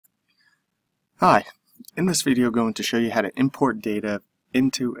Hi, in this video I'm going to show you how to import data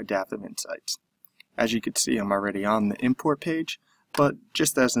into Adaptive Insights. As you can see, I'm already on the import page, but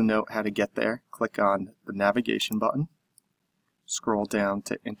just as a note how to get there, click on the navigation button, scroll down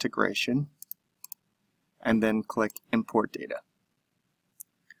to integration, and then click import data.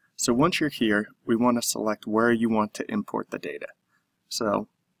 So once you're here, we want to select where you want to import the data. So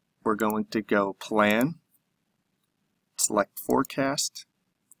we're going to go plan, select forecast,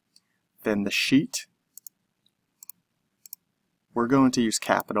 then the sheet. We're going to use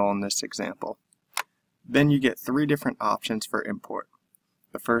capital in this example. Then you get three different options for import.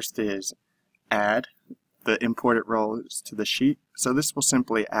 The first is add the imported rows to the sheet. So this will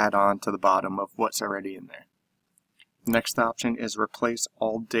simply add on to the bottom of what's already in there. Next option is replace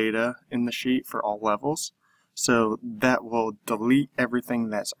all data in the sheet for all levels. So that will delete everything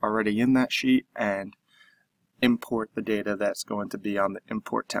that's already in that sheet and import the data that's going to be on the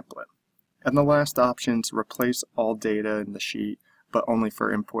import template. And the last option is replace all data in the sheet, but only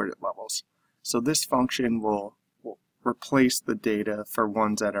for imported levels. So this function will replace the data for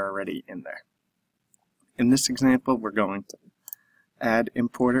ones that are already in there. In this example, we're going to add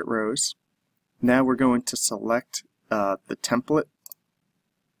imported rows. Now we're going to select the template.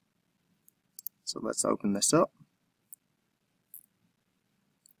 So let's open this up.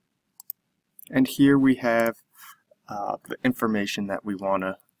 And here we have the information that we want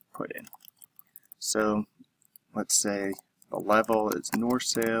to put in. So let's say the level is North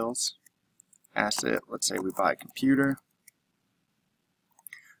Sales, asset, let's say we buy a computer,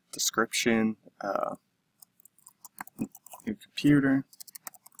 description, new computer,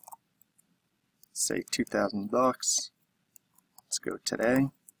 say $2,000, let's go today.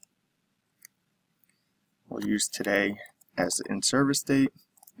 We'll use today as the in-service date,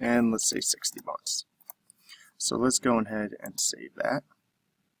 and let's say 60 months. So let's go ahead and save that.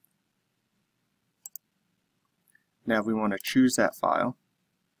 Now we want to choose that file.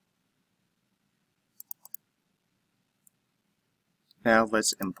 Now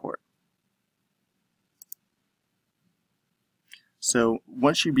let's import. So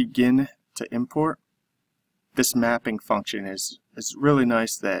once you begin to import, this mapping function is really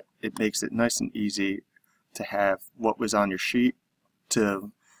nice that it makes it nice and easy to have what was on your sheet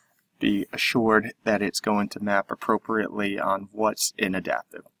to be assured that it's going to map appropriately on what's in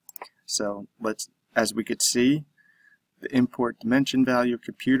Adaptive. So as we could see, the import dimension value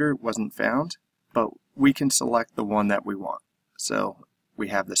computer wasn't found, but we can select the one that we want. So we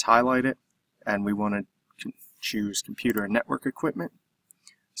have this highlighted, and we want to choose computer and network equipment.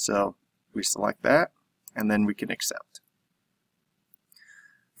 So we select that, and then we can accept.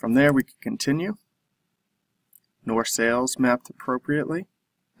 From there we can continue. North Sales mapped appropriately,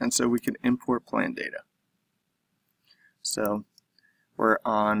 and so we can import plan data. So we're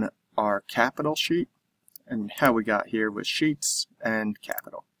on our capital sheet, and how we got here was sheets and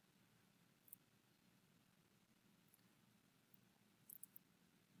capital.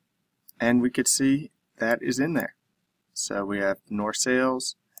 And we could see that is in there. So we have North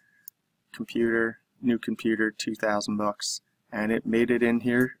Sales, computer, new computer, $2,000, and it made it in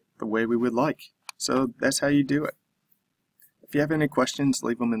here the way we would like. So that's how you do it. If you have any questions,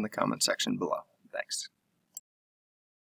 leave them in the comment section below. Thanks.